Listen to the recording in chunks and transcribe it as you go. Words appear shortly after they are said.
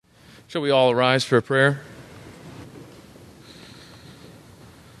Shall we all rise for a prayer?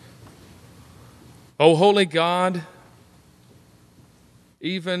 O holy God,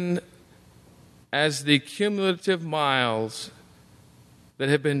 even as the cumulative miles that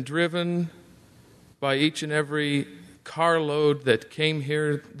have been driven by each and every carload that came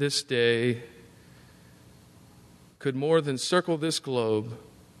here this day could more than circle this globe,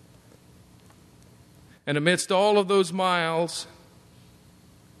 and amidst all of those miles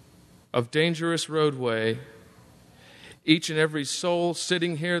of dangerous roadway, each and every soul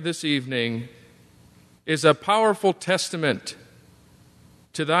sitting here this evening is a powerful testament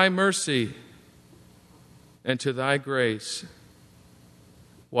to thy mercy and to thy grace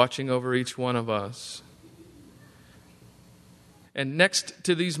watching over each one of us. And next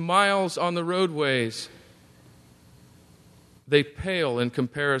to these miles on the roadways, they pale in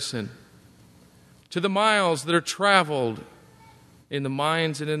comparison to the miles that are traveled in the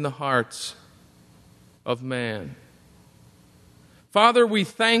minds and in the hearts of man. Father, we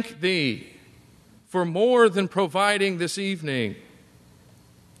thank thee for more than providing this evening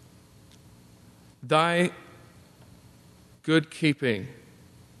thy good keeping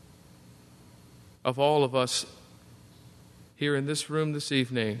of all of us here in this room this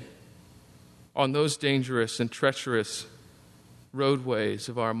evening on those dangerous and treacherous roadways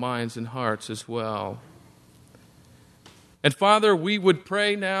of our minds and hearts as well. And Father, we would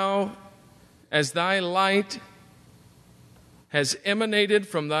pray now as thy light has emanated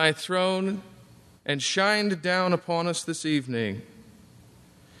from thy throne and shined down upon us this evening,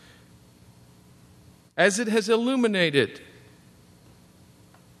 as it has illuminated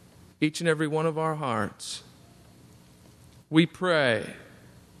each and every one of our hearts, we pray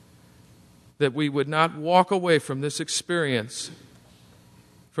that we would not walk away from this experience,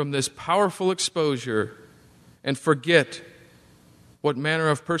 from this powerful exposure, and forget what manner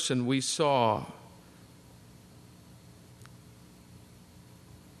of person we saw.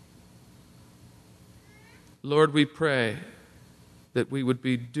 Lord, we pray that we would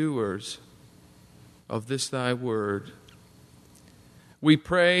be doers of this thy word. We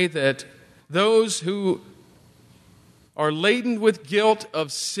pray that those who are laden with guilt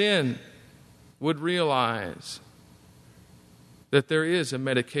of sin would realize that there is a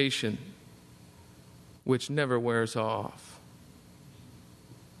medication which never wears off.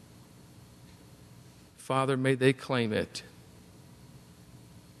 Father, may they claim it.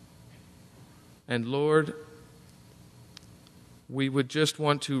 And Lord, we would just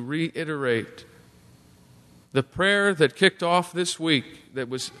want to reiterate the prayer that kicked off this week, that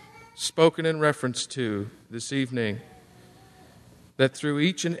was spoken in reference to this evening, that through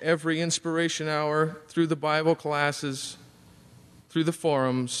each and every inspiration hour, through the Bible classes, through the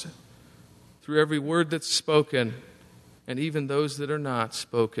forums, through every word that's spoken, and even those that are not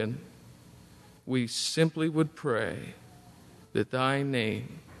spoken, we simply would pray that thy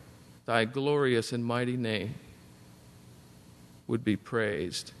name, thy glorious and mighty name, would be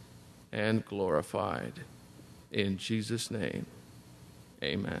praised and glorified. In Jesus' name,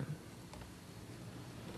 amen.